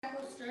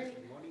Chapel Street.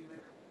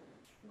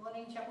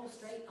 Morning, Chapel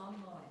Street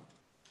online.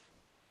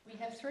 We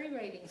have three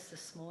readings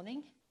this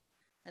morning,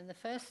 and the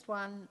first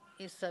one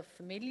is a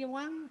familiar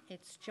one.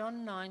 It's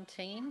John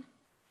 19,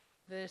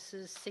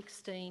 verses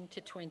 16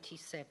 to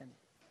 27.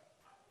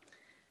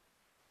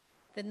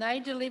 Then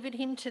they delivered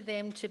him to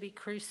them to be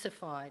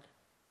crucified.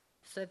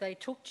 So they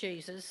took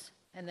Jesus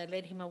and they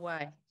led him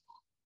away.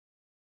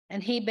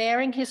 And he,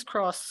 bearing his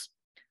cross,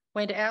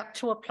 went out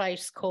to a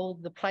place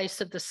called the Place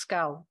of the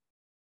Skull,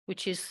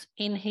 which is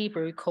in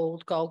Hebrew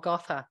called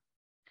Golgotha,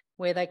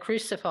 where they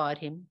crucified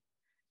him,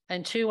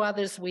 and two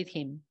others with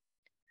him,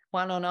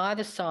 one on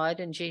either side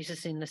and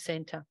Jesus in the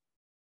centre.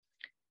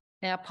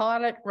 Now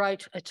Pilate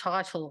wrote a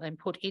title and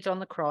put it on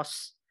the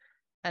cross,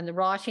 and the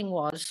writing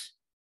was,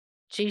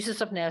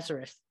 Jesus of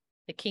Nazareth,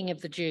 the King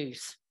of the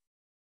Jews.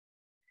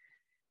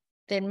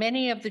 Then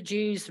many of the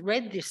Jews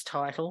read this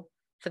title,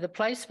 for the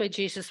place where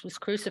Jesus was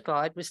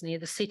crucified was near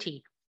the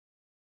city,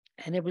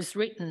 and it was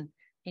written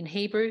in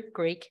Hebrew,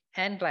 Greek,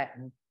 and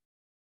Latin.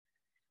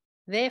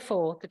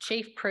 Therefore, the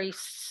chief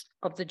priests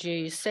of the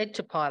Jews said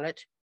to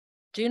Pilate,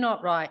 "Do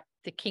not write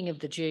the King of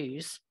the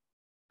Jews,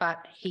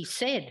 but he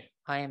said,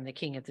 I am the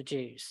King of the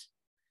Jews."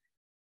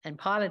 And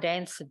Pilate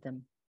answered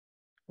them,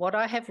 "What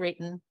I have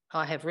written,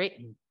 I have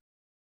written."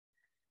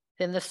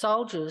 Then the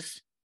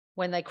soldiers,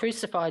 when they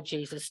crucified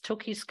Jesus,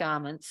 took his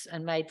garments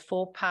and made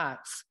 4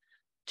 parts,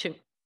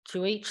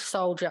 to each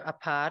soldier a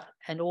part,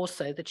 and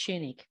also the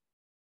tunic.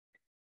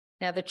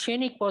 Now the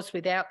tunic was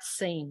without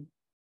seam,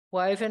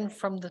 woven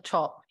from the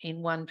top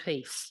in one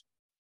piece.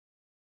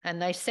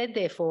 And they said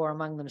therefore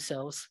among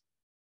themselves,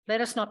 "Let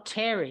us not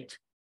tear it,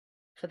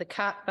 but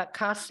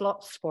cast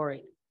lots for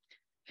it,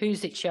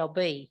 whose it shall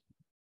be,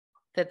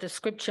 that the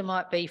scripture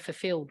might be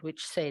fulfilled,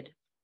 which said,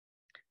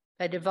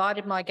 they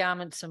divided my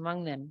garments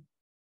among them,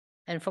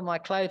 and for my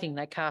clothing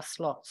they cast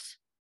lots."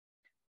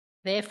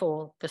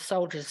 Therefore the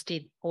soldiers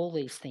did all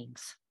these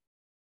things.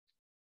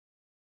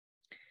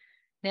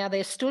 Now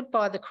there stood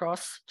by the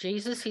cross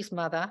Jesus, his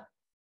mother,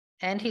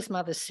 and his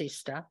mother's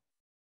sister,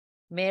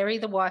 Mary,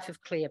 the wife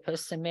of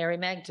Cleopas, and Mary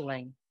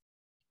Magdalene.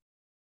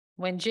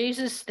 When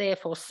Jesus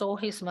therefore saw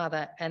his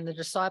mother and the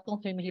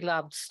disciple whom he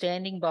loved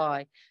standing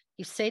by,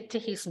 he said to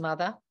his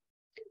mother,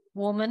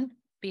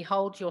 "Woman,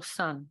 behold your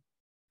son."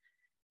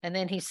 And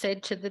then he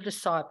said to the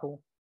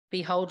disciple,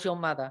 "Behold your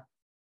mother."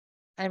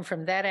 And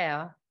from that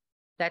hour,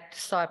 that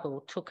disciple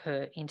took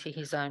her into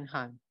his own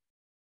home.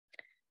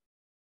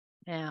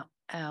 Now,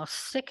 our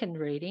second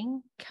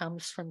reading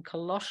comes from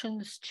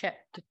Colossians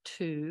chapter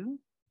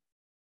 2.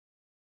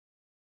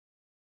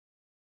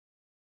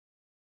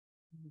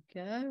 There we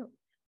go.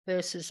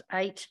 Verses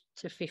 8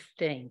 to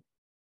 15.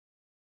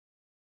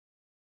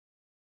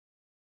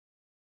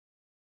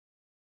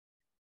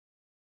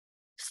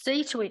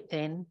 See to it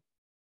then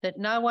that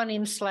no one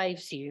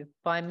enslaves you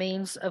by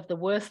means of the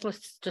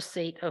worthless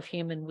deceit of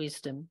human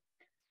wisdom,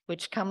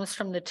 which comes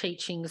from the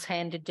teachings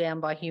handed down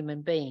by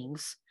human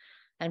beings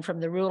and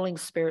from the ruling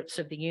spirits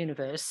of the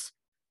universe,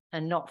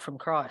 and not from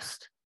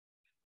Christ.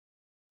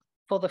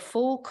 For the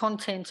full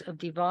content of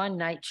divine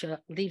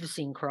nature lives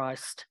in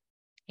Christ,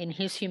 in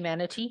his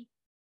humanity,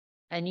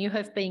 and you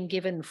have been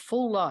given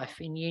full life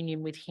in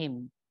union with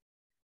him.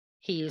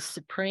 He is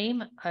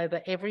supreme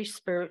over every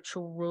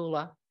spiritual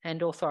ruler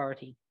and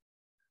authority.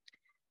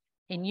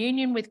 In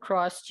union with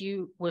Christ,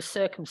 you were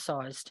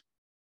circumcised,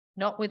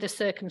 not with a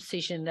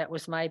circumcision that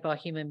was made by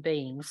human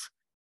beings,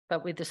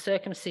 but with the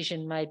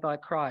circumcision made by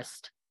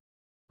Christ,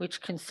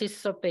 which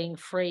consists of being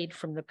freed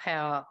from the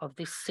power of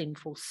this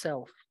sinful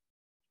self.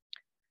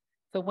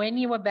 For when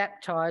you were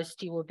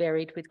baptized, you were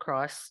buried with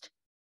Christ,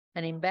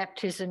 and in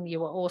baptism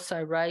you were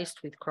also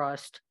raised with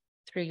Christ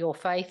through your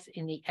faith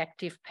in the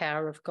active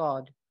power of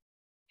God,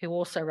 who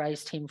also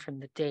raised him from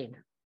the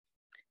dead.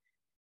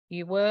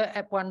 You were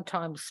at one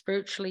time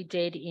spiritually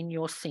dead in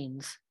your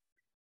sins,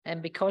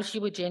 and because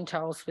you were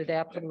Gentiles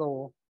without the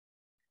law.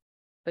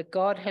 But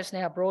God has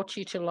now brought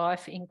you to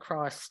life in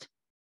Christ.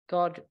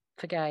 God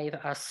forgave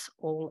us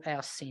all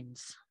our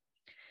sins.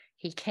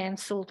 He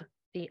cancelled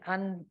the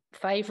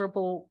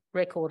unfavourable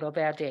record of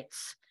our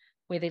debts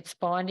with its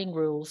binding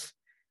rules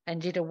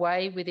and did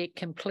away with it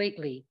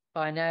completely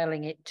by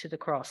nailing it to the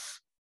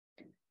cross.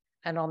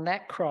 And on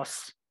that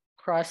cross,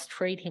 Christ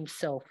freed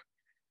himself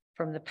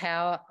from the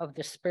power of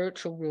the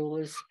spiritual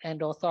rulers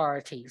and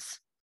authorities.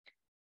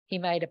 He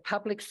made a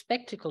public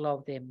spectacle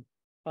of them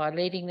by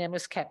leading them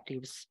as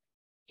captives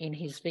in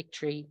his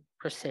victory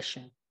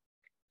procession.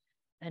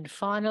 And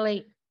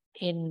finally,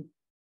 in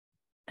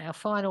our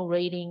final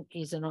reading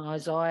is in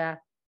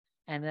Isaiah,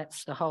 and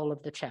that's the whole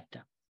of the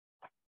chapter.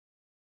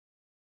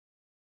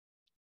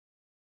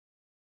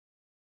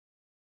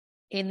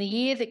 In the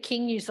year that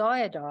King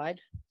Uzziah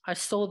died, I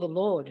saw the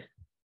Lord.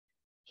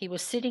 He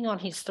was sitting on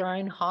his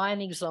throne, high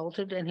and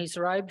exalted, and his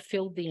robe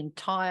filled the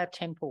entire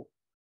temple.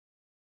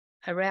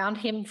 Around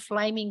him,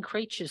 flaming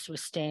creatures were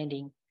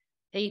standing,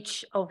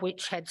 each of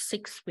which had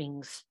 6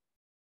 wings.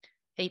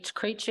 Each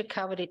creature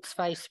covered its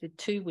face with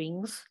 2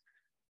 wings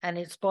and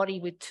its body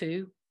with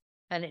 2,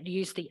 and it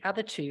used the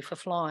other 2 for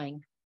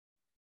flying.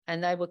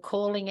 and they were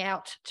calling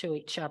out to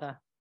each other,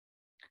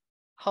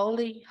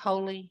 "Holy,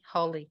 holy,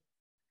 holy,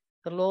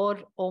 the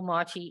Lord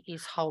Almighty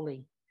is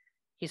holy.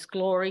 His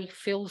glory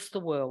fills the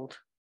world."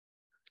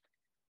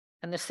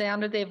 And the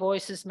sound of their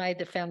voices made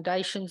the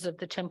foundations of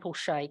the temple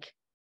shake,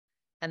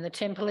 and the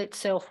temple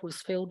itself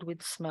was filled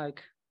with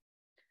smoke.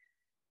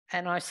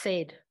 And I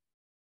said,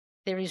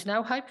 "There is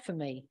no hope for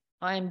me.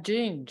 I am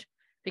doomed,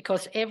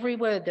 because every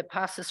word that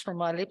passes from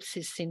my lips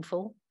is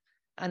sinful,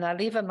 and I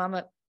live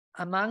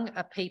among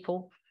a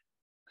people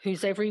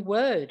whose every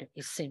word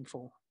is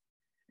sinful.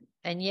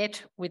 And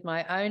yet with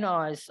my own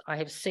eyes I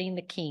have seen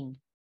the King,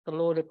 the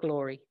Lord of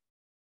glory."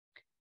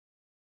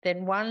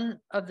 Then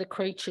one of the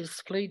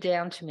creatures flew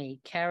down to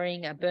me,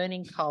 carrying a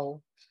burning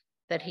coal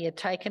that he had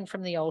taken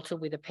from the altar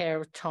with a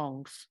pair of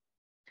tongs.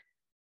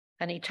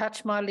 And he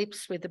touched my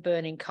lips with the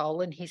burning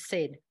coal, and he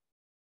said,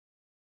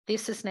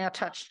 "This has now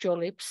touched your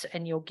lips,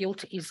 and your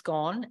guilt is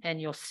gone, and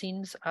your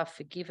sins are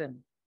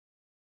forgiven."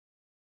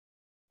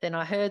 Then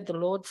I heard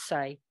the Lord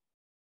say,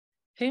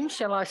 "Whom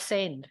shall I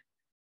send?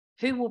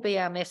 Who will be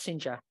our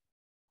messenger?"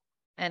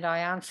 And I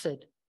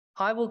answered,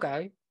 "I will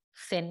go,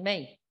 send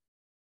me."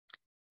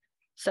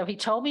 So he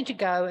told me to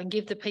go and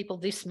give the people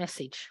this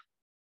message: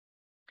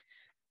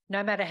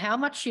 "No matter how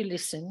much you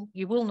listen,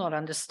 you will not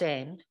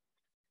understand.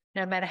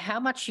 No matter how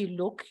much you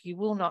look, you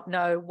will not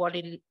know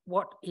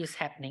what is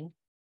happening."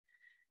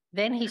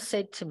 Then he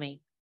said to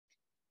me,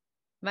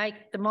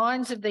 "Make the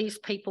minds of these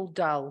people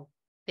dull,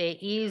 their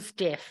ears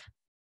deaf,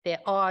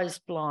 their eyes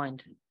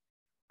blind,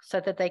 so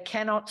that they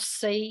cannot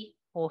see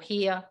or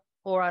hear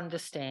or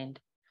understand.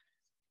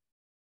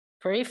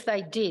 For if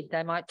they did,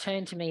 they might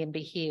turn to me and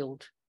be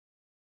healed."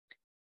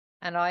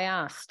 And I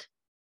asked,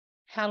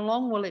 "How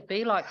long will it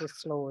be like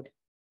this, Lord?"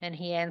 And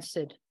he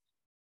answered,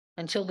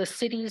 "Until the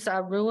cities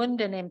are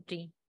ruined and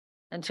empty,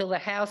 until the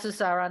houses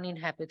are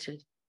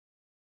uninhabited,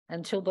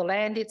 until the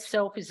land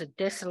itself is a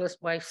desolate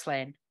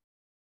wasteland.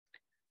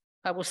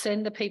 I will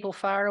send the people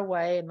far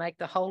away and make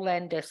the whole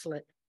land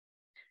desolate.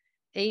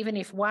 Even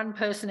if 1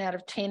 person out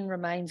of 10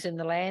 remains in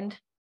the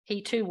land,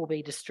 he too will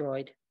be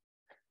destroyed.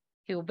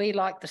 He will be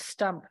like the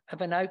stump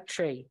of an oak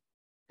tree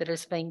that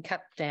has been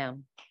cut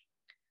down."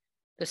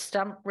 The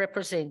stump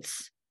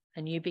represents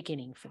a new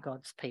beginning for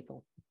God's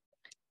people.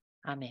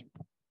 Amen.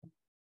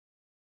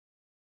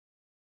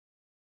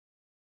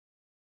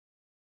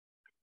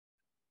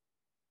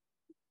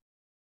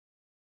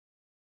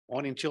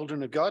 Morning,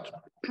 children of God.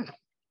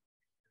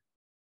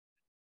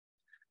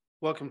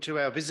 Welcome to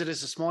our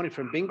visitors this morning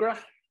from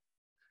Bingra.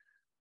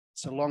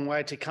 It's a long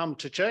way to come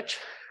to church.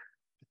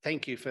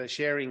 Thank you for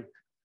sharing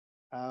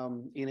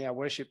in our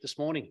worship this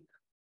morning.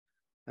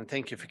 And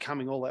thank you for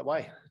coming all that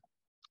way.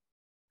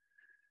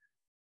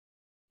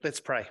 Let's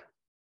pray.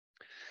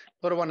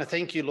 Lord, I want to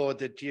thank you, Lord,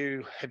 that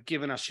you have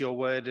given us your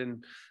word.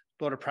 And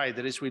Lord, I pray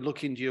that as we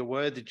look into your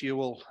word, that you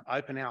will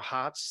open our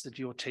hearts, that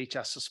you will teach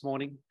us this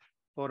morning.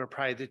 Lord, I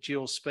pray that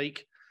you'll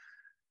speak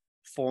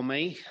for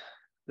me,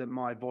 that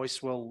my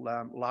voice will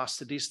last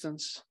the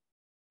distance.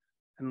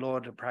 And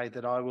Lord, I pray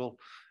that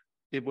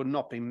it will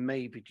not be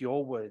me, but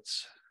your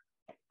words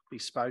be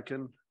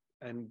spoken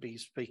and be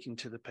speaking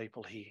to the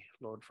people here.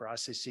 Lord, for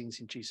us these things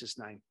in Jesus'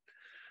 name.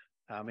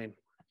 Amen.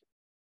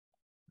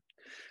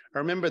 I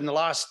remember in the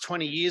last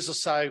 20 years or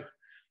so,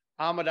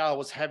 Armidale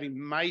was having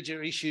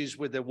major issues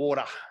with the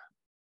water.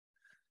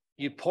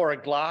 You pour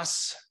a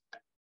glass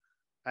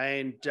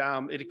and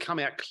it'd come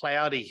out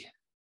cloudy.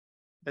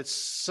 It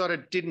sort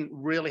of didn't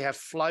really have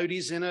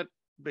floaties in it,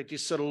 but you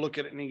sort of look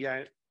at it and you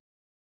go,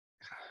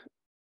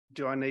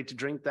 do I need to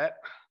drink that?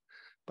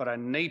 But I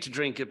need to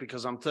drink it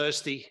because I'm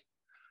thirsty.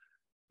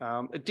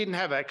 It didn't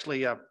have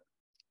actually a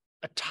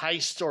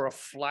taste or a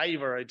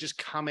flavour. It just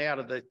come out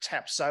of the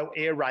tap so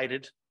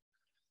aerated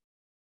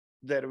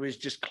that it was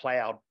just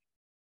cloud.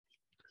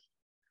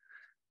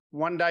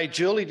 One day,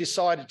 Julie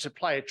decided to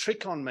play a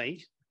trick on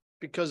me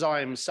because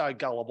I am so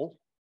gullible.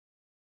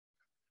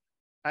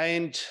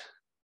 And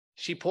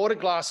she poured a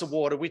glass of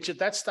water, which at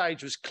that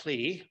stage was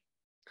clear,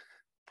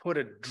 put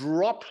a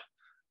drop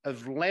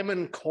of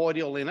lemon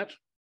cordial in it,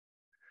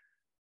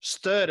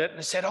 stirred it,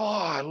 and said,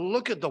 "Oh,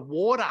 look at the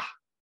water."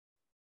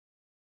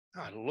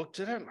 I looked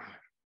at it.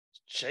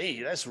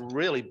 Gee, that's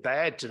really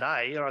bad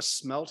today. And I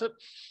smelt it.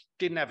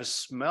 Didn't have a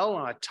smell,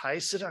 and I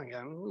tasted it. I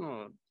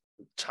go,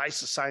 it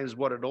tastes the same as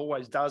what it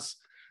always does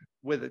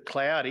with it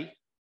cloudy.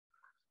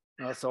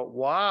 And I thought,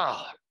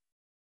 wow,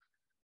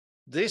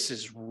 this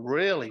is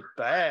really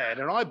bad.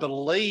 And I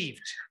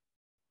believed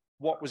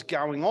what was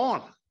going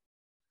on.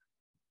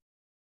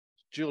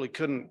 Julie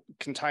couldn't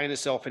contain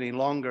herself any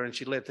longer, and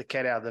she let the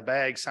cat out of the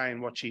bag saying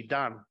what she'd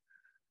done.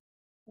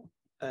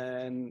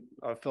 And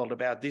I felt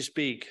about this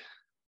big.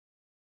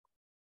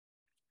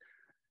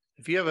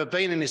 Have you ever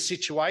been in a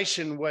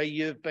situation where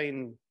you've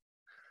been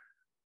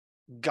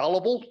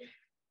gullible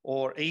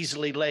or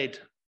easily led,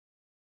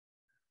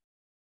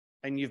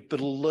 and you've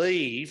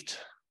believed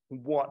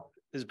what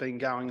has been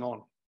going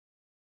on?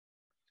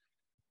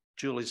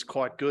 Julie's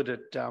quite good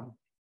at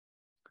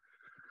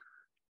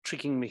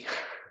tricking me.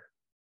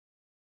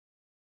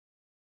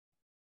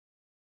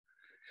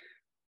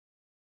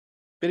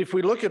 But if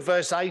we look at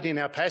verse 8 in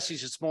our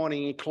passage this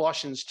morning in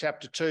Colossians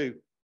chapter 2,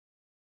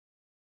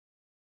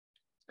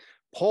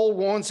 Paul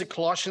warns the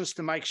Colossians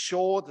to make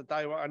sure that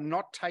they are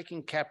not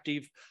taken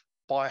captive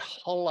by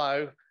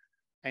hollow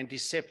and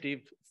deceptive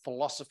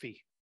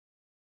philosophy.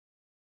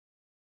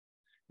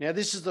 Now,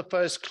 this is the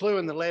first clue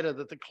in the letter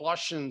that the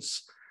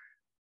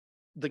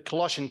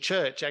Colossian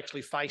church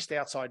actually faced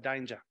outside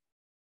danger.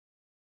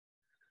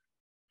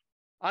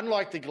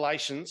 Unlike the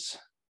Galatians,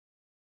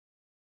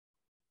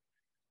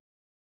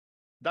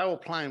 they were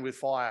playing with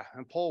fire,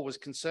 and Paul was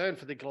concerned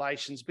for the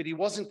Galatians, but he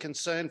wasn't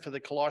concerned for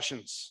the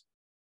Colossians.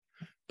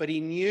 But he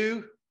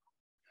knew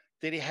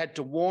that he had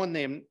to warn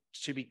them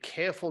to be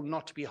careful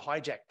not to be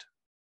hijacked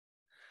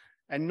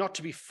and not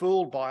to be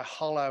fooled by a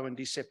hollow and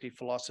deceptive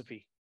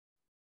philosophy.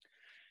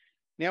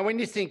 Now, when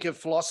you think of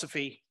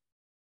philosophy,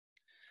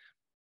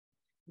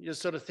 you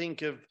sort of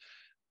think of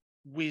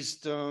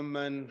wisdom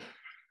and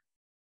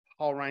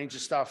a whole range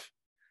of stuff.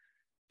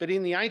 But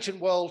in the ancient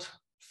world,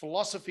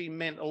 philosophy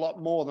meant a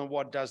lot more than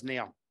what it does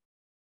now.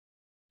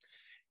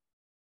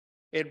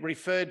 It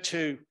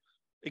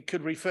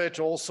could refer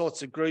to all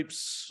sorts of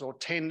groups or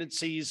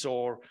tendencies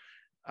or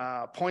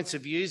points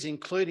of views,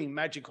 including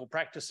magical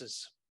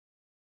practices.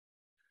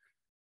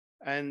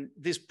 And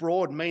this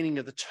broad meaning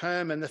of the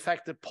term and the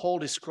fact that Paul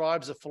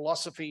describes a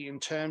philosophy in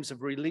terms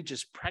of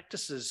religious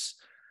practices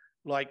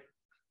like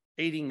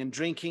eating and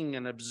drinking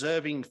and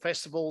observing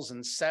festivals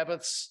and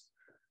Sabbaths,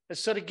 it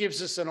sort of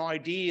gives us an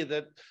idea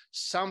that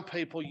some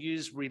people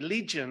use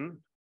religion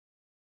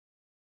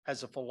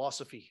as a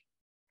philosophy.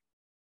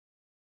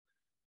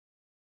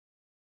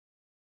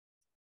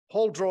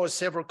 Paul draws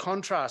several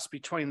contrasts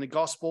between the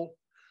gospel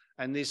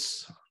and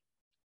this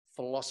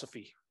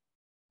philosophy.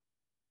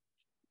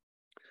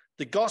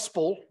 The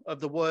gospel of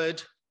the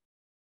word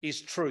is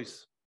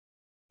truth.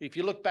 If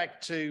you look back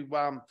to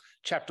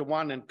chapter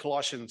 1 in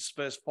Colossians,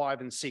 verse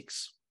 5 and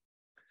 6,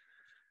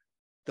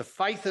 the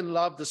faith and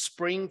love that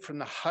spring from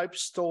the hope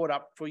stored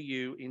up for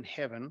you in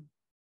heaven,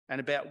 and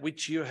about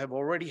which you have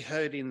already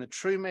heard in the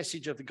true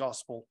message of the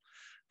gospel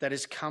that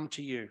has come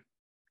to you.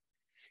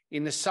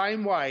 In the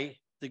same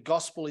way, the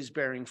gospel is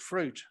bearing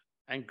fruit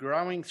and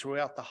growing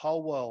throughout the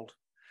whole world,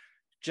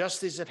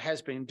 just as it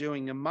has been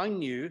doing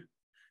among you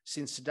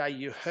since the day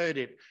you heard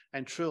it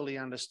and truly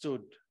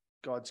understood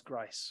God's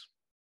grace.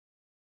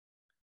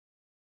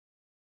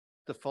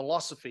 The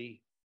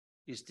philosophy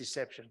is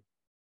deception.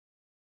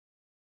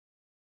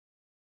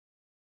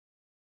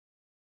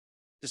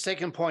 The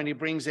second point he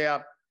brings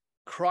out,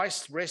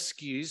 Christ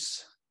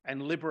rescues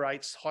and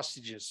liberates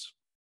hostages.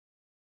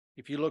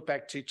 If you look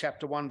back to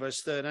chapter 1,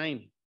 verse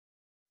 13,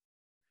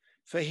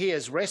 for he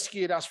has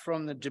rescued us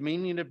from the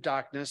dominion of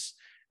darkness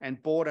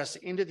and brought us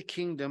into the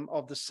kingdom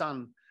of the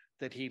Son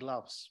that he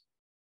loves.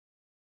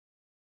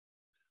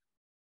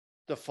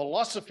 The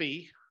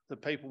philosophy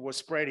that people were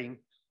spreading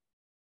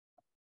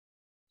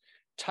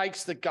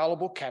takes the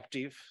gullible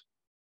captive,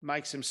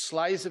 makes them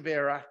slaves of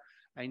error,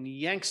 and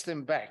yanks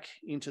them back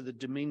into the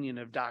dominion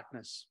of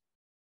darkness.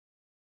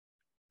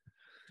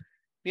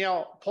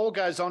 Now, Paul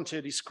goes on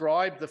to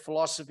describe the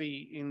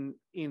philosophy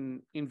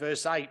in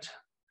verse 8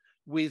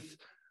 with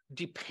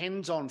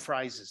depends on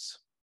phrases.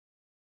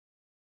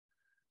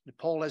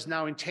 Paul has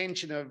no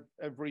intention of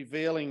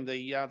revealing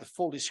the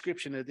full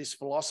description of this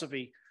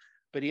philosophy,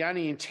 but he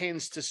only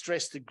intends to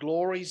stress the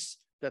glories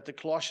that the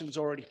Colossians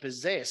already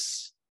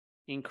possess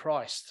in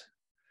Christ,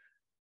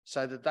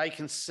 so that they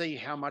can see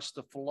how much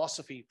the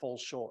philosophy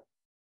falls short.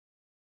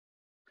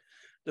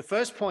 The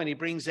first point he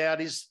brings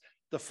out is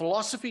the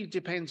philosophy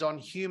depends on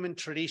human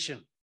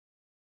tradition.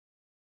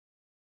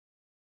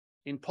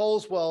 In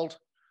Paul's world,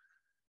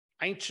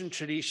 ancient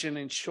tradition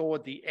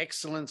ensured the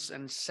excellence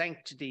and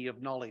sanctity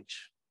of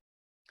knowledge.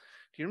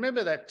 Do you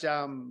remember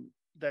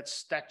that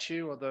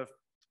statue or the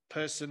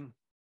person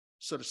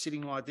sort of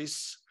sitting like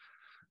this?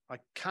 I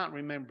can't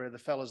remember the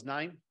fella's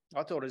name.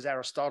 I thought it was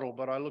Aristotle,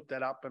 but I looked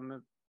that up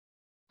and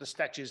the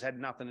statues had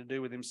nothing to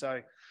do with him. So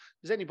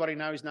does anybody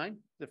know his name?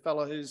 The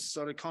fellow who's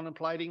sort of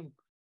contemplating?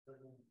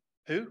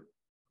 Who?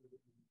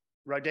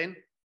 Rodin?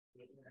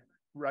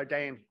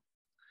 Rodin.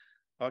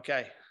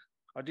 Okay.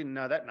 I didn't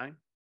know that name.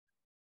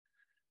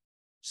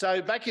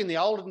 So back in the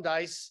olden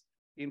days,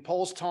 in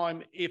Paul's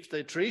time, if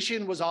the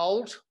tradition was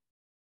old,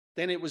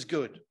 then it was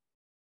good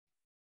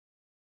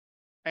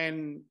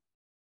and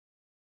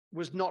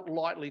was not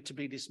lightly to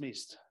be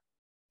dismissed.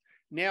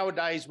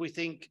 Nowadays, we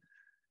think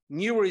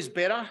newer is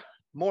better,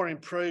 more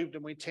improved,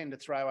 and we tend to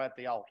throw out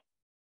the old.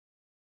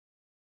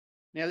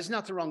 Now, there's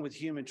nothing wrong with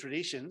human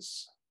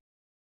traditions,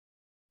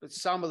 but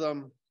some of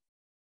them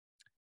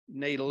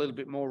need a little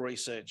bit more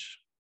research.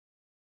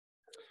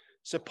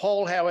 So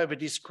Paul, however,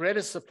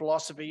 discredits the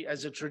philosophy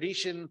as a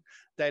tradition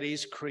that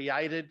is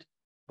created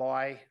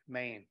by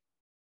man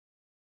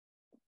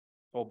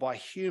or by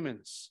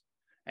humans,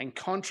 and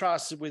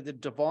contrasts it with the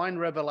divine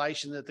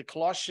revelation that the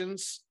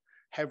Colossians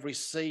have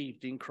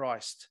received in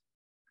Christ.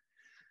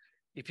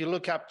 If you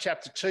look up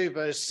chapter 2,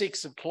 verse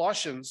 6 of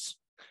Colossians,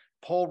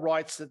 Paul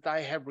writes that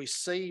they have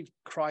received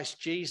Christ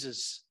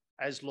Jesus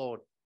as Lord.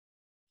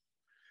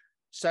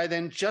 So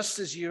then, just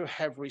as you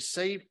have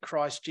received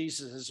Christ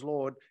Jesus as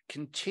Lord,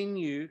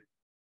 continue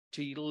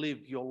to live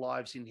your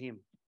lives in him.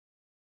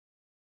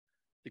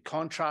 The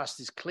contrast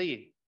is clear.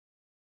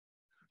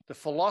 The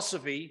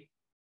philosophy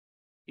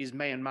is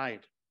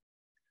man-made.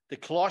 The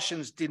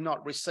Colossians did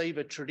not receive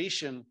a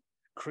tradition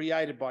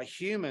created by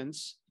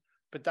humans,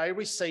 but they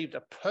received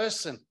a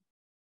person,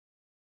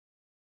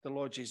 the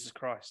Lord Jesus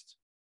Christ.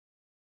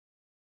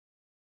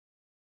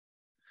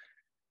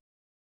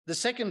 The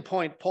second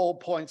point Paul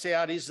points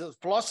out is that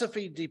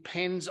philosophy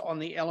depends on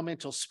the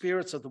elemental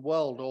spirits of the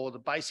world, or the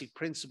basic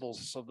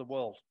principles of the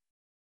world.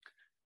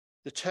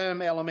 The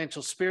term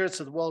elemental spirits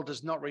of the world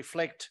does not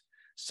reflect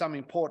some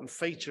important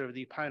feature of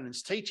the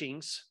opponent's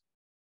teachings,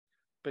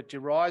 but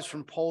derives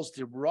from Paul's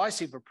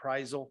derisive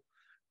appraisal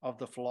of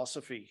the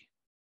philosophy.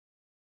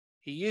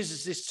 He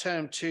uses this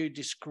term to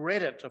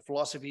discredit a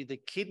philosophy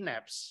that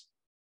kidnaps,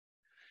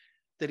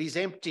 that is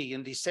empty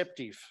and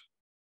deceptive,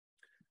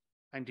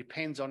 and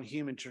depends on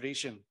human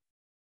tradition.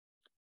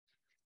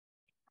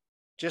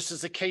 Just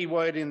as the key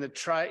word in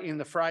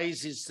the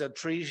phrase is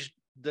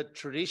the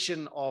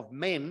tradition of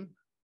men,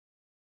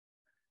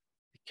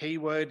 the key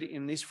word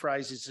in this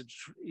phrase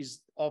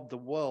is of the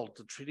world,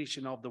 the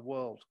tradition of the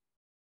world.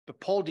 But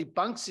Paul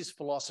debunks this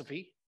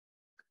philosophy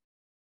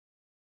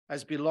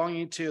as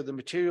belonging to the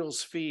material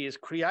spheres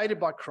created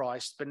by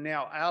Christ, but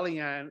now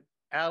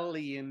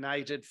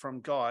alienated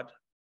from God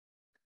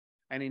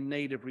and in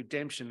need of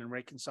redemption and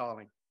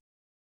reconciling.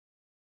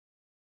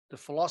 The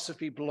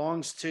philosophy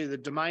belongs to the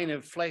domain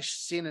of flesh,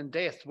 sin, and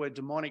death, where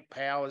demonic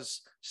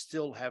powers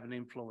still have an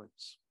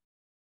influence.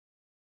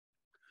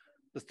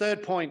 The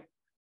third point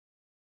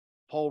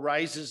Paul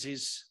raises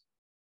is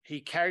he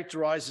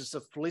characterizes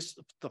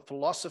the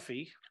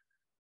philosophy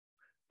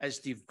as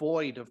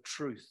devoid of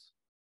truth.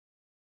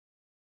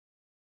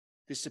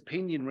 This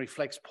opinion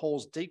reflects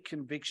Paul's deep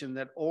conviction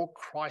that all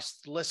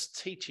Christless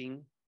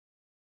teaching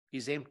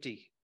is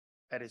empty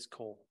at its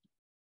core.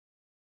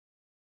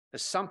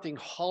 As something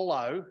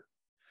hollow,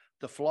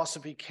 the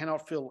philosophy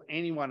cannot fill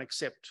anyone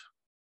except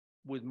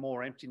with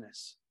more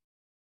emptiness.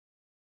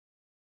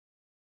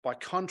 By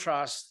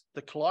contrast,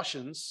 the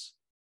Colossians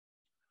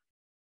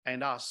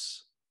and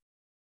us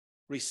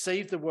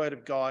receive the word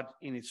of God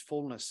in its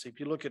fullness. If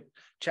you look at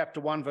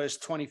chapter 1, verse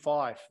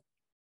 25,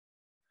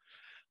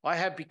 I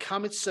have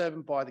become its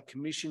servant by the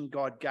commission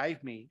God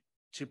gave me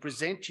to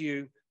present to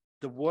you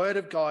the word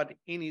of God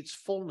in its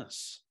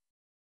fullness.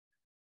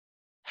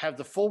 Have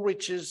the full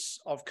riches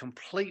of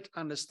complete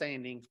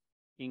understanding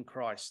in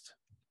Christ.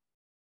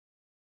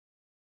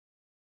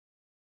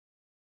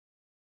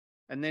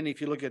 And then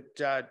if you look at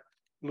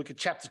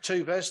chapter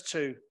 2, verse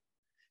 2,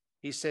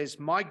 he says,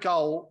 my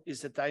goal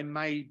is that they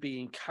may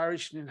be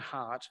encouraged in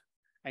heart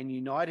and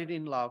united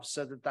in love,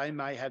 so that they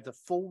may have the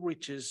full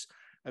riches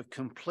of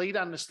complete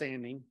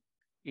understanding,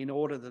 in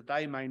order that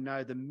they may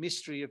know the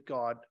mystery of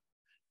God,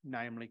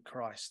 namely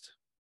Christ.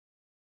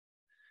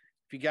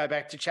 If you go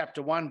back to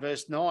chapter 1,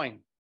 verse 9,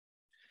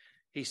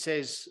 he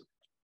says,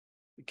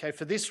 okay,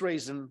 for this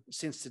reason,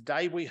 since the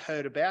day we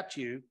heard about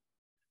you,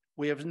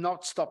 we have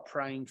not stopped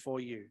praying for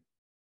you.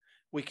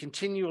 We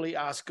continually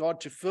ask God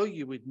to fill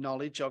you with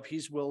knowledge of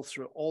his will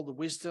through all the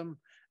wisdom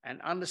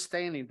and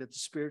understanding that the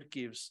Spirit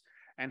gives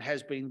and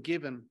has been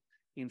given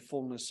in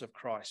fullness of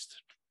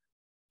Christ.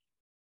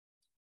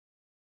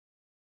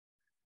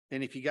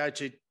 Then if you go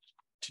to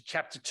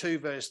chapter 2,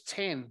 verse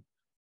 10,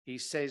 he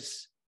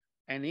says,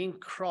 and in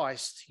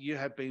Christ you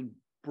have been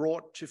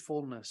brought to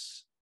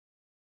fullness.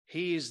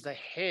 He is the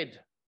head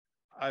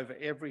over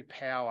every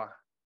power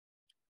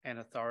and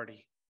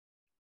authority.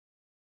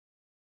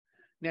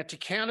 Now, to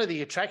counter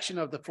the attraction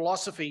of the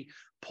philosophy,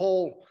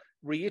 Paul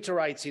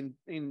reiterates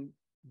in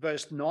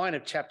verse 9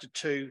 of chapter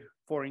 2,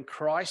 for in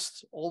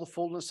Christ all the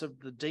fullness of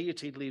the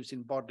deity lives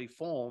in bodily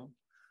form,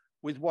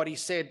 with what he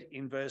said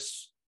in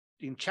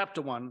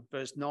chapter 1,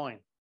 verse 9.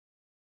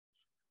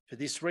 For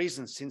this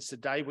reason, since the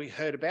day we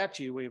heard about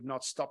you, we have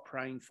not stopped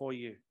praying for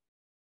you.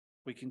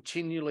 We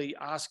continually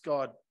ask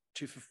God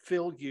to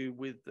fulfill you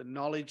with the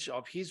knowledge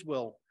of his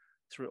will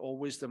through all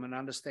wisdom and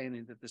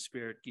understanding that the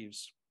Spirit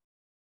gives.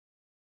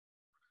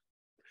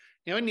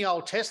 Now, in the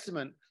Old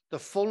Testament, the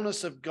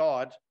fullness of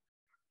God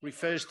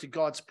refers to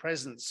God's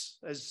presence,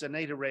 as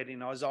Anita read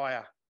in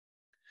Isaiah.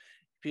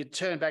 If you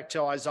turn back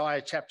to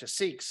Isaiah chapter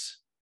 6,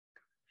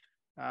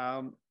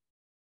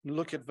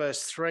 look at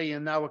verse 3,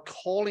 and they were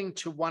calling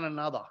to one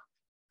another,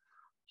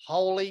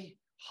 holy,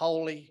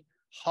 holy,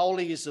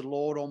 holy is the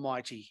Lord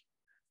Almighty.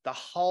 The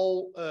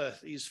whole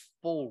earth is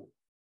full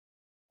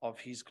of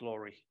his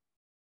glory.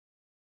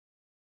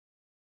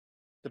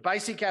 The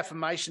basic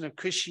affirmation of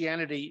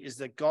Christianity is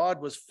that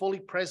God was fully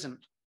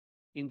present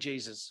in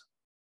Jesus.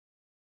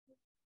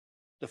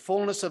 The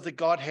fullness of the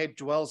Godhead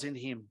dwells in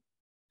him.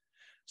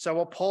 So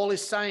what Paul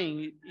is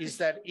saying is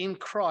that in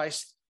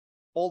Christ,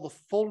 all the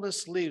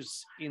fullness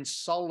lives in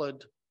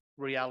solid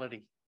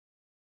reality.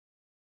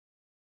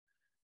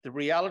 The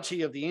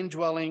reality of the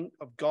indwelling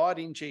of God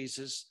in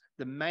Jesus,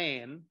 the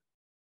man,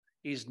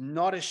 is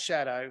not a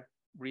shadow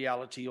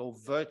reality or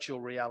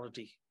virtual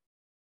reality.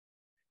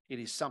 It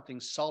is something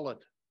solid,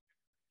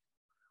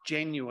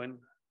 genuine,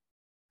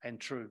 and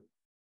true.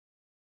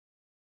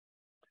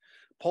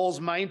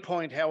 Paul's main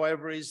point,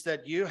 however, is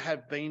that you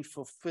have been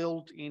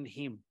fulfilled in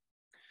him.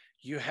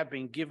 You have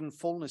been given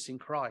fullness in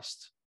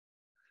Christ.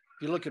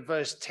 If you look at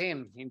verse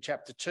 10 in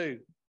chapter 2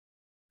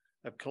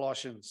 of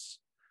Colossians,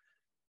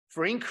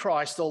 for in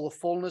Christ all the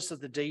fullness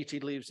of the deity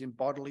lives in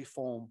bodily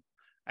form,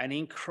 and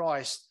in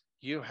Christ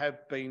you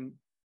have been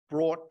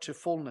brought to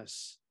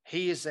fullness.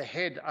 He is the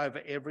head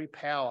over every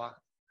power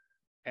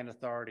and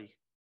authority.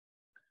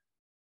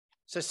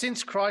 So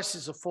since Christ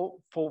is a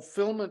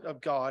fulfillment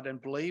of God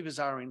and believers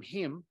are in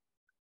him,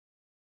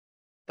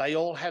 they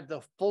all have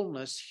the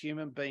fullness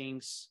human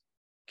beings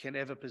can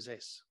ever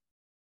possess.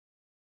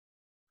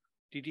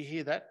 Did you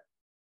hear that?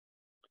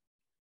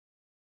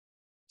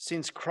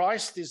 Since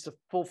Christ is the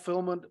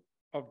fulfillment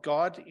of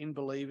God in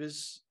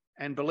believers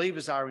and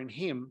believers are in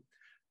him,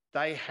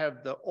 they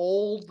have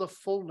all the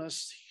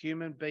fullness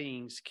human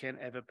beings can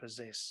ever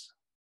possess.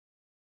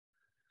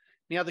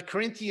 Now, the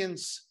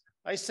Corinthians,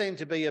 they seem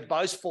to be a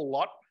boastful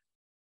lot,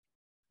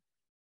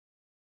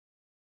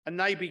 and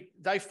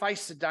they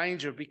face the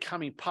danger of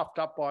becoming puffed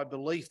up by a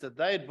belief that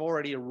they had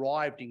already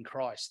arrived in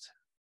Christ.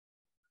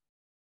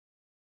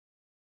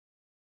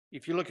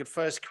 If you look at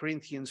 1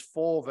 Corinthians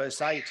 4,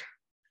 verse 8,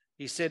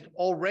 he said,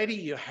 already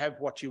you have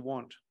what you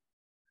want.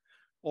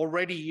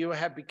 Already you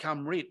have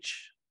become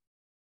rich.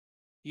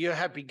 You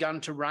have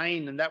begun to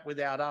reign, and that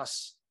without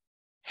us.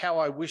 How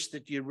I wish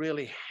that you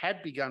really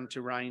had begun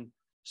to reign,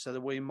 so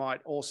that we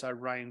might also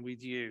reign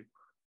with you.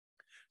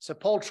 So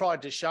Paul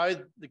tried to show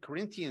the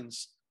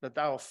Corinthians that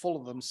they were full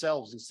of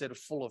themselves instead of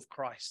full of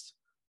Christ.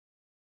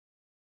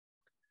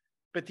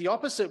 But the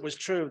opposite was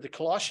true of the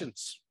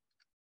Colossians.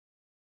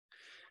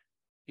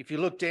 If you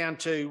look down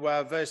to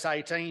verse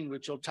 18,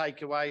 which will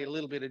take away a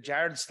little bit of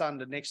Jared's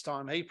thunder next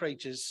time he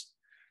preaches,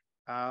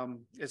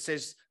 it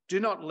says,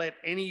 do not let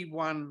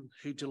anyone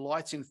who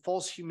delights in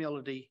false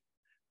humility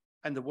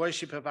and the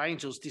worship of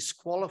angels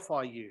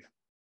disqualify you.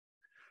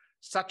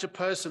 Such a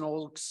person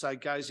also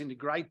goes into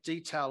great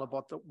detail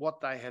about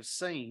what they have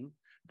seen.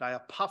 They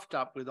are puffed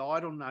up with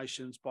idle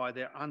notions by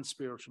their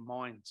unspiritual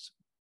minds.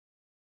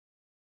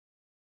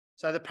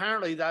 So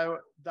apparently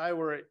they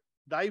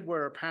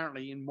were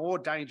apparently in more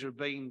danger of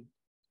being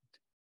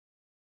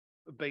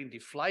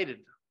deflated.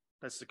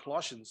 That's the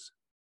Colossians.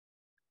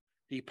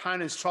 The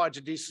opponents tried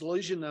to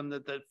disillusion them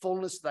that the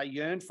fullness they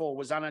yearned for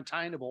was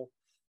unattainable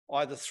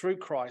either through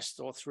Christ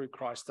or through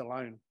Christ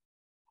alone.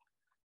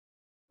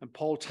 And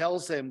Paul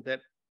tells them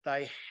that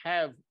they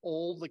have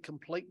all the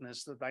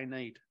completeness that they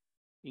need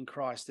in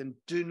Christ and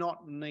do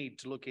not need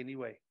to look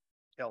anywhere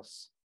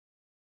else.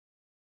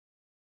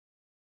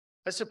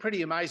 That's a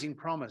pretty amazing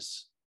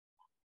promise,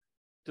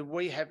 that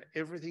we have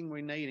everything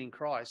we need in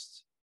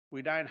Christ.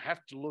 We don't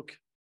have to look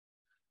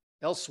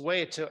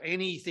elsewhere to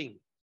anything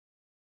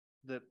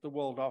that the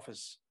world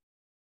offers.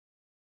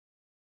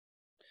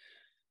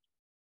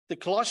 The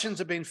Colossians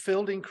have been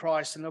filled in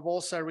Christ and have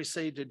also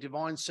received a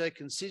divine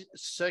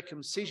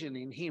circumcision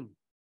in him.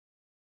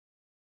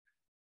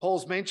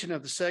 Paul's mention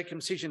of the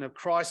circumcision of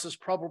Christ is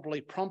probably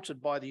prompted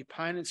by the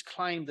opponent's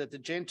claim that the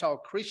Gentile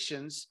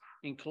Christians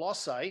in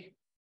Colossae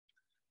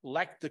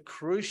lacked the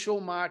crucial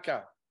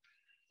marker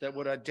that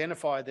would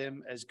identify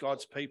them as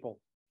God's people.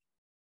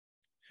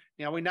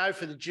 Now, we know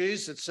for the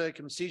Jews that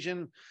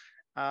circumcision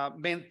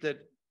meant that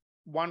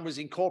one was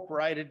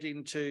incorporated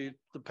into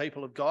the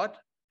people of God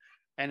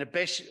and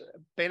a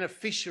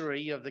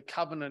beneficiary of the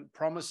covenant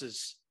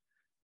promises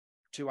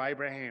to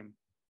Abraham.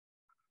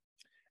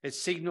 It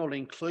signaled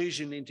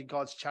inclusion into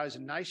God's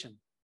chosen nation.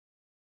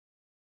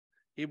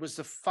 It was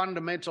the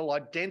fundamental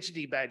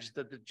identity badge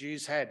that the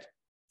Jews had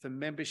for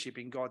membership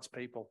in God's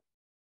people.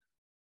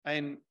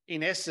 And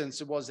in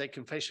essence, it was their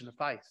confession of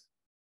faith,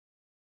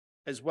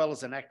 as well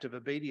as an act of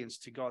obedience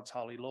to God's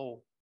holy law.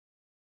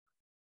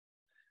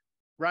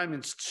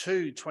 Romans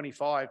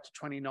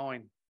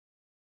 2:25-29.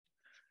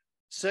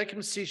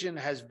 Circumcision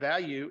has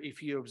value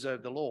if you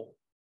observe the law.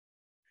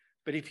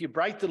 But if you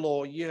break the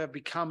law, you have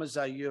become as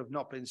though you have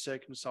not been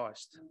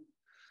circumcised.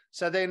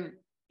 So then,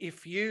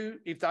 if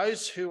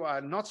those who are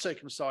not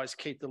circumcised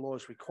keep the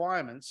law's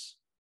requirements,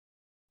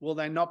 will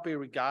they not be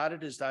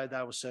regarded as though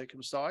they were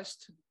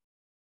circumcised?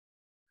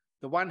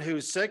 The one who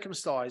is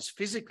circumcised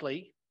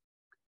physically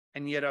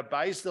and yet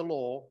obeys the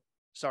law,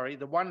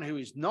 the one who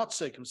is not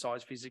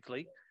circumcised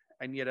physically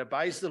and yet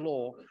obeys the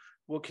law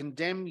will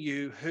condemn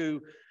you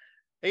who,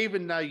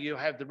 even though you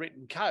have the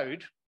written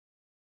code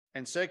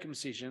and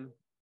circumcision,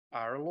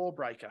 are a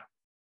lawbreaker.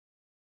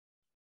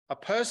 A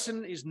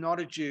person is not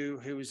a Jew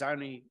who is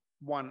only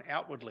one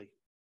outwardly,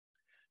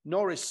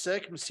 nor is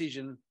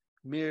circumcision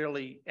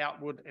merely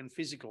outward and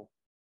physical.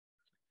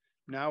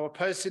 No, a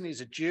person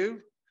is a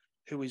Jew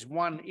who is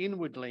one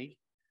inwardly,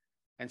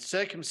 and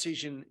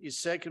circumcision is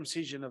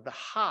circumcision of the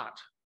heart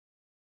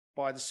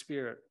by the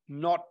Spirit,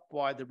 not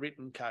by the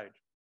written code.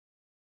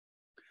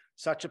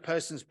 Such a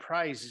person's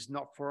praise is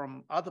not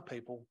from other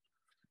people,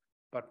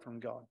 but from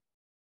God.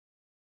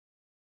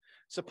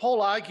 So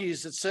Paul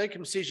argues that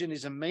circumcision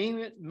is a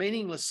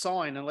meaningless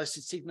sign unless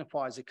it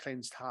signifies a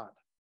cleansed heart.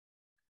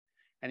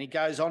 And he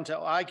goes on to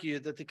argue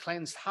that the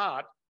cleansed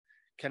heart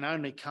can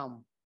only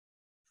come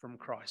from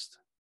Christ.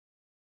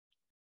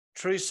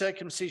 True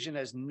circumcision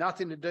has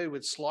nothing to do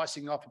with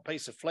slicing off a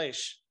piece of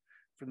flesh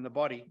from the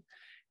body.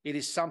 It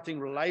is something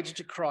related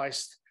to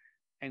Christ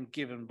and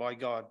given by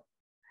God.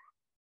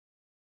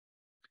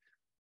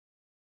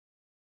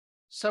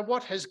 So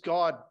what has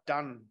God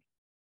done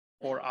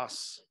for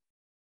us?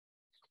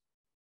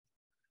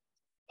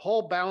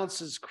 Paul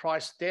balances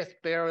Christ's death,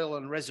 burial,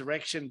 and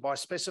resurrection by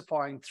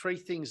specifying three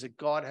things that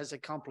God has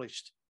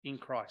accomplished in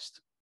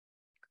Christ.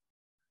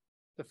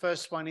 The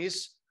first one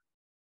is,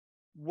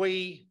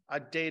 we are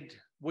dead.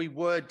 We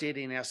were dead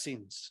in our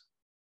sins.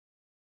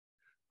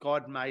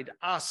 God made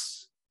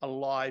us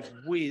alive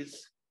with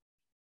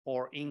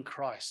or in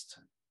Christ.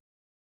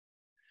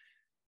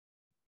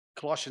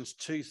 Colossians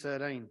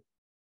 2:13.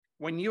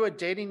 When you are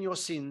dead in your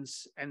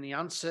sins and the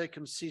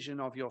uncircumcision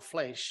of your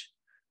flesh,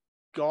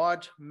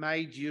 God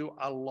made you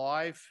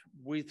alive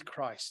with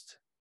Christ.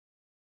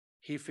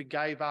 He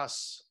forgave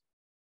us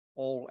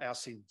all our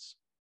sins.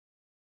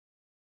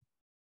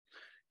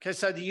 Okay,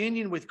 so the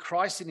union with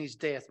Christ in his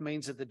death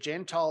means that the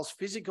Gentiles'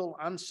 physical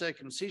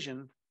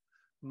uncircumcision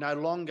no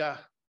longer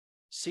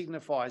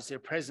signifies their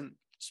present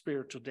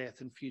spiritual death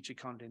and future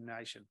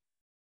condemnation.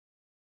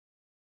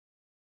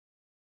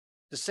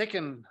 The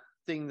second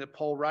thing that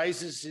Paul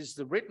raises is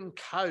the written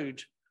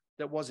code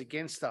that was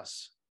against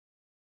us.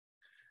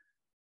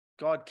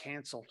 God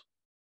cancelled.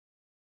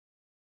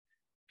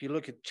 If you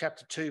look at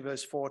chapter 2,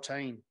 verse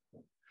 14,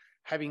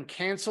 having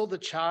cancelled the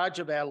charge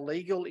of our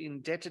legal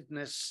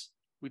indebtedness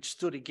which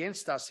stood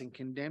against us and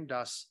condemned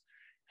us,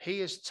 he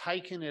has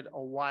taken it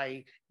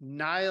away,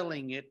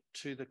 nailing it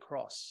to the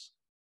cross.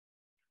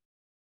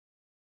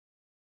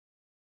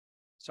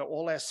 So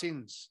all our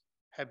sins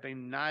have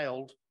been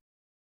nailed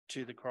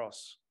to the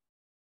cross.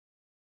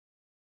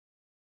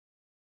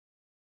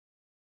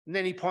 And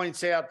then he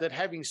points out that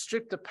having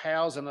stripped the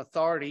powers and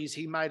authorities,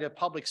 he made a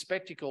public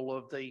spectacle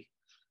of the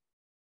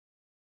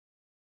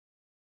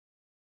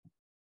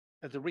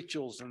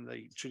rituals and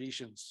the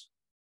traditions.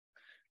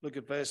 Look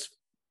at verse.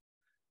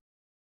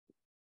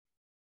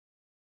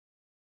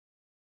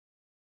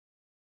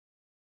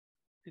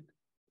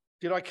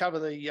 Did I cover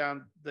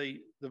the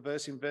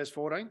verse in verse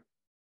 14?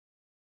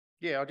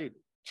 Yeah, I did.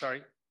 Sorry,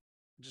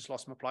 I just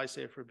lost my place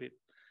there for a bit.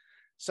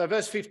 So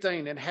verse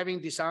 15, and having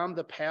disarmed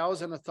the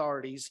powers and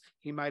authorities,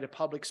 he made a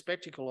public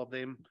spectacle of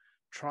them,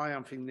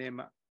 triumphing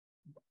them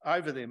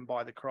over them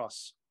by the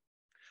cross.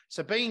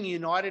 So being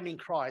united in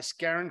Christ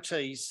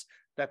guarantees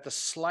that the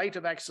slate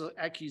of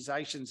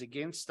accusations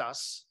against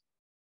us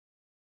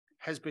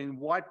has been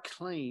wiped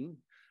clean,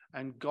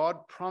 and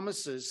God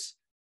promises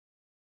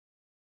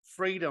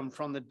freedom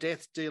from the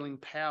death-dealing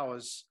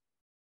powers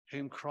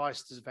whom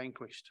Christ has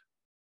vanquished.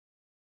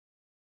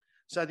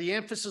 So the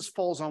emphasis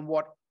falls on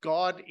what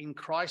God in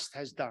Christ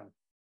has done,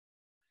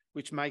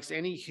 which makes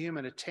any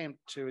human attempt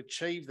to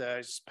achieve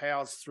those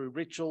powers through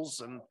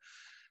rituals and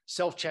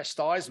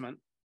self-chastisement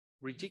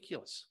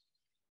ridiculous.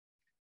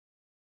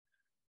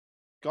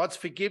 God's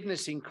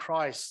forgiveness in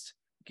Christ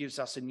gives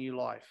us a new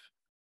life.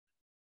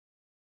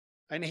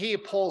 And here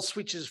Paul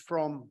switches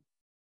from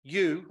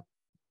you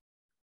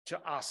to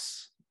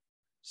us.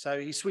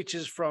 So he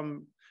switches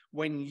from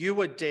when you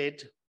were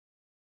dead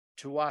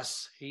to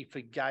us, he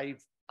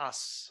forgave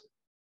us.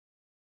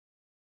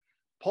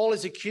 Paul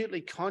is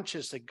acutely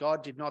conscious that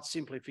God did not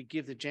simply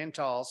forgive the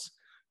Gentiles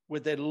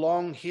with their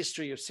long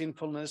history of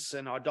sinfulness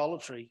and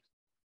idolatry,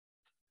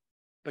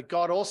 but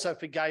God also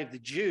forgave the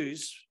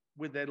Jews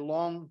with their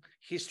long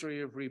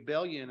history of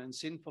rebellion and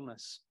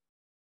sinfulness.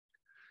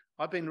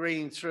 I've been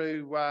reading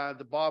through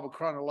the Bible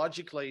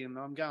chronologically, and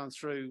I'm going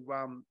through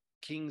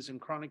Kings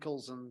and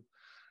Chronicles, and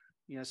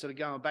sort of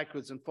going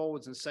backwards and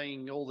forwards and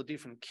seeing all the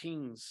different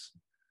kings.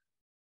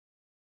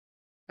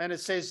 And it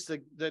says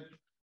that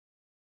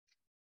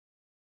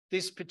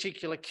this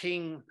particular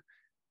king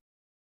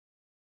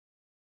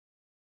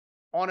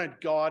honoured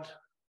God,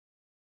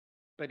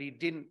 but he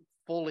didn't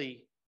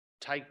fully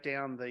take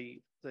down the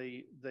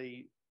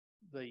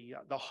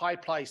high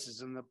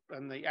places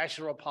and the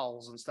Asherah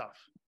poles and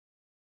stuff.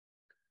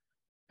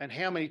 And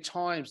how many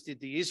times did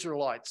the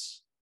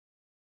Israelites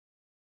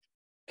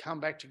come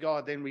back to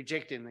God, then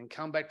reject him, and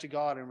come back to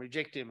God and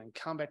reject him, and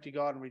come back to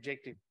God and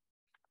reject him?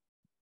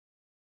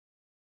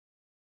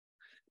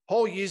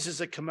 Paul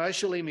uses a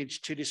commercial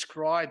image to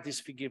describe this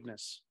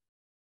forgiveness.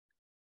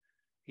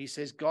 He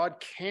says,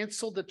 God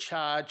cancelled the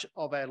charge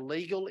of our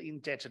legal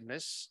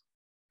indebtedness,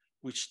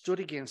 which stood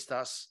against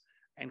us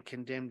and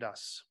condemned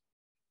us.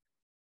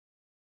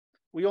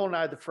 We all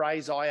know the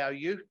phrase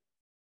IOU,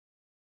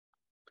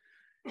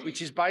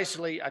 which is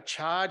basically a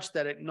charge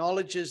that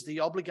acknowledges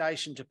the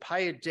obligation to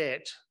pay a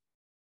debt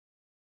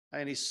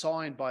and is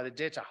signed by the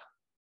debtor.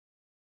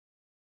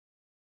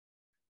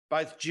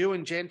 Both Jew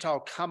and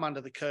Gentile come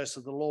under the curse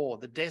of the law,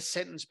 the death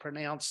sentence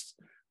pronounced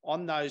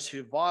on those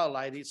who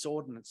violate its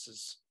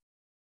ordinances.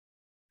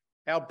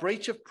 Our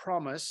breach of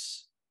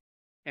promise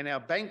and our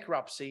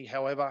bankruptcy,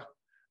 however,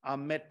 are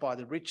met by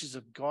the riches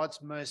of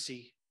God's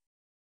mercy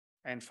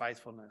and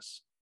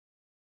faithfulness.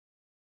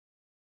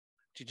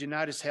 Did you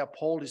notice how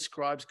Paul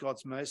describes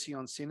God's mercy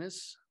on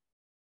sinners?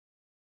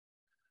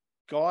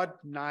 God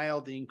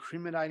nailed the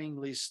incriminating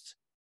list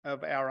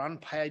of our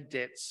unpaid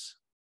debts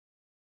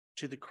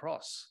to the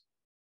cross.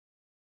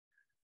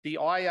 The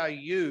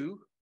IOU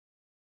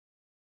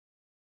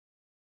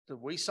that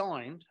we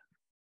signed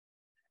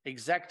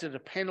exacted a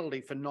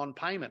penalty for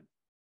non-payment.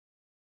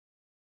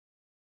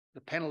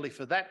 The penalty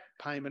for that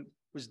payment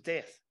was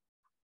death.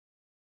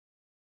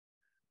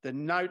 The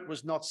note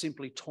was not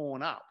simply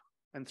torn up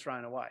and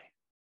thrown away.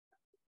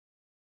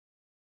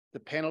 The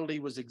penalty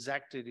was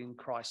exacted in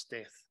Christ's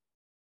death.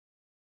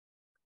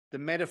 The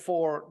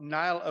metaphor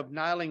of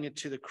nailing it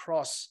to the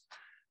cross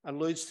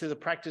alludes to the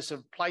practice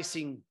of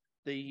placing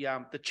the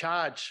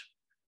charge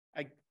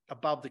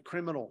above the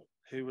criminal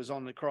who was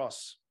on the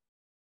cross.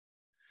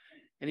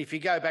 And if you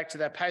go back to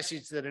that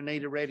passage that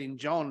Anita read in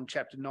John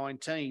chapter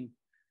 19,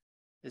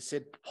 it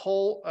said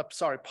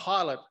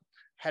Pilate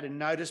had a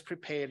notice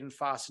prepared and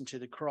fastened to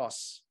the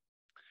cross.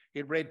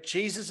 It read,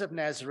 Jesus of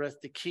Nazareth,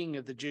 the King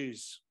of the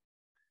Jews.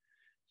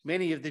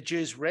 Many of the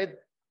Jews read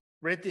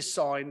this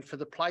sign, for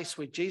the place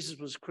where Jesus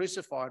was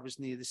crucified was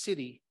near the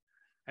city,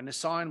 and the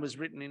sign was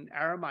written in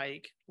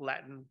Aramaic,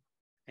 Latin,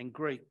 and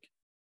Greek.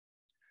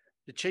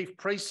 The chief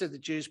priests of the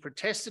Jews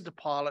protested to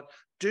Pilate,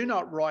 "Do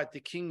not write the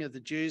King of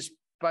the Jews,"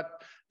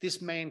 but this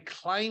man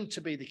claimed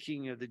to be the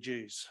King of the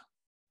Jews.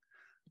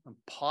 And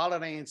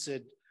Pilate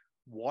answered,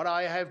 "What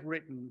I have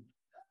written,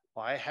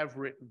 I have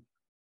written.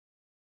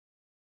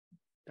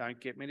 Don't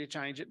get me to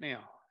change it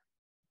now."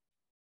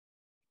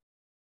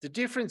 The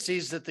difference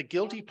is that the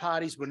guilty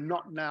parties were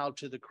not nailed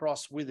to the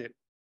cross with it,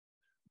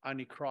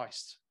 only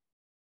Christ.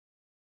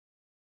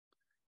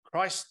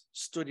 Christ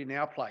stood in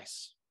our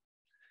place,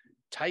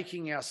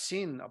 taking our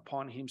sin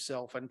upon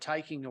himself and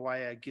taking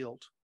away our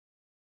guilt.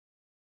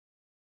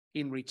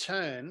 In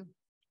return,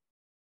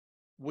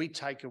 we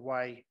take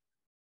away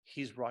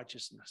his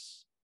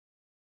righteousness.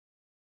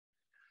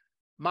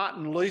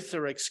 Martin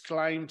Luther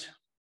exclaimed,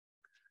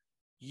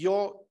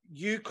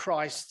 "You,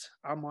 Christ,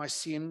 are my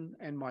sin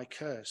and my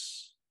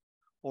curse.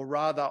 Or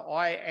rather,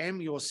 I am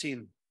your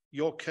sin,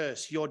 your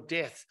curse, your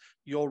death,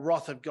 your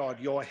wrath of God,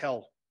 your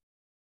hell.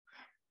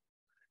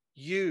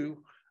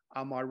 You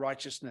are my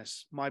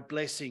righteousness, my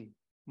blessing,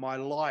 my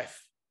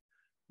life,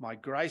 my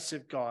grace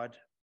of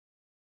God,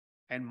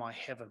 and my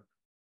heaven."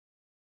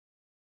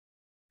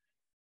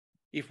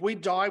 If we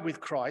die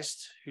with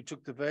Christ, who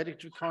took the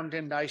verdict of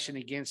condemnation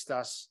against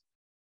us,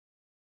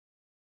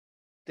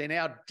 then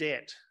our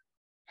debt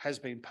has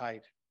been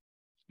paid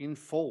in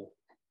full.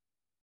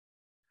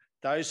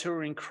 Those who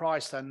are in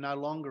Christ are no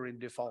longer in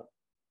default.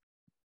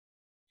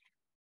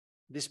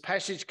 This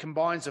passage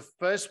combines a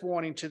first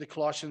warning to the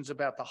Colossians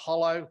about the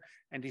hollow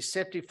and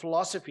deceptive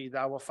philosophy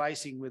they were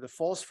facing with a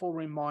forceful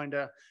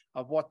reminder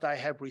of what they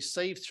have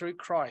received through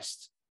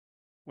Christ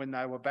when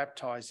they were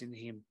baptized in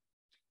him.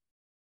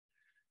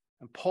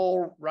 And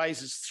Paul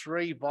raises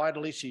three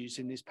vital issues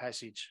in this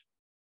passage.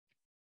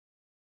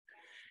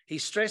 He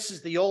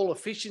stresses the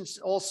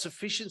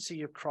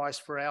all-sufficiency of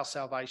Christ for our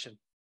salvation.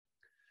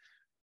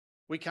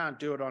 We can't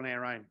do it on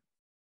our own.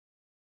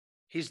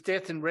 His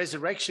death and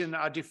resurrection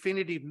are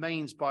definitive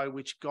means by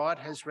which God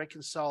has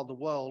reconciled the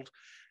world,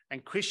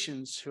 and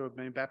Christians who have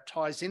been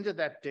baptized into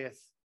that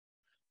death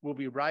will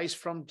be raised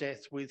from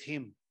death with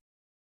him.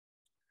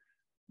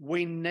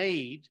 We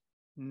need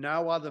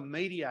no other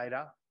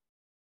mediator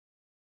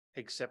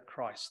except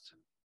Christ.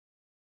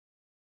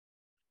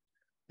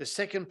 The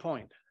second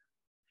point,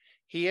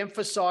 he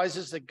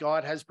emphasizes that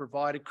God has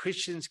provided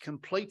Christians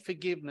complete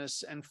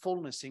forgiveness and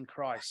fullness in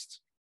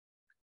Christ.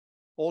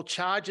 All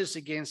charges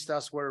against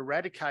us were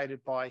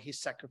eradicated by his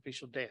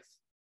sacrificial death.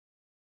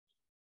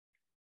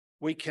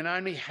 We can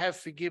only have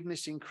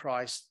forgiveness in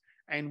Christ,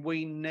 and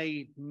we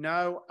need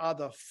no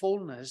other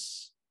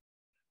fullness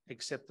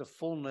except the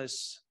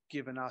fullness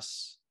given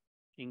us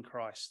in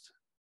Christ.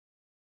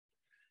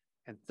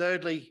 And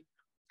thirdly,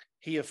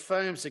 he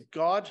affirms that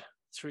God,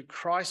 through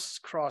Christ's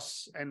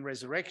cross and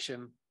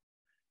resurrection,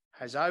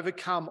 has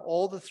overcome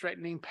all the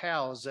threatening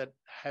powers that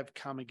have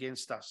come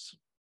against us.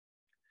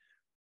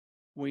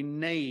 We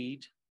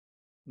need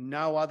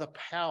no other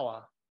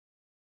power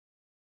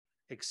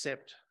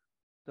except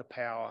the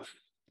power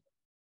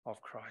of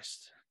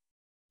Christ.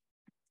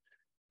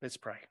 Let's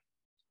pray.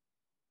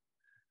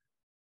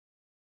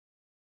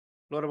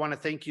 Lord, I want to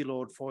thank you,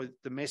 Lord, for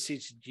the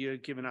message that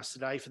you've given us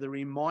today, for the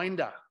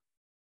reminder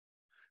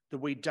that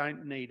we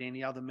don't need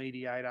any other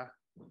mediator.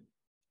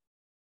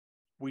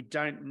 We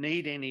don't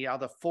need any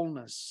other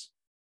fullness.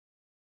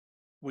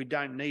 We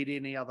don't need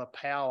any other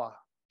power.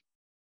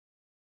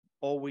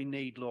 All we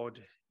need, Lord,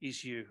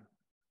 is you.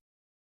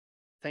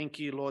 Thank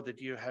you, Lord, that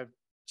you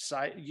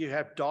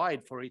have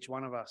died for each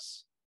one of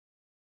us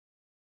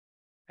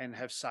and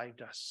have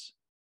saved us.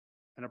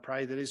 And I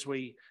pray that as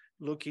we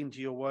look into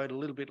your word a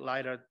little bit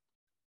later,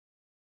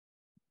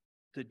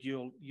 that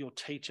you'll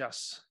teach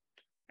us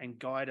and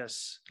guide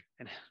us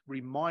and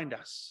remind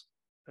us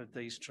of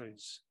these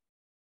truths.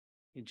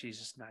 In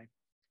Jesus' name,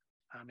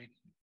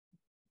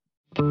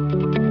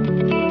 amen.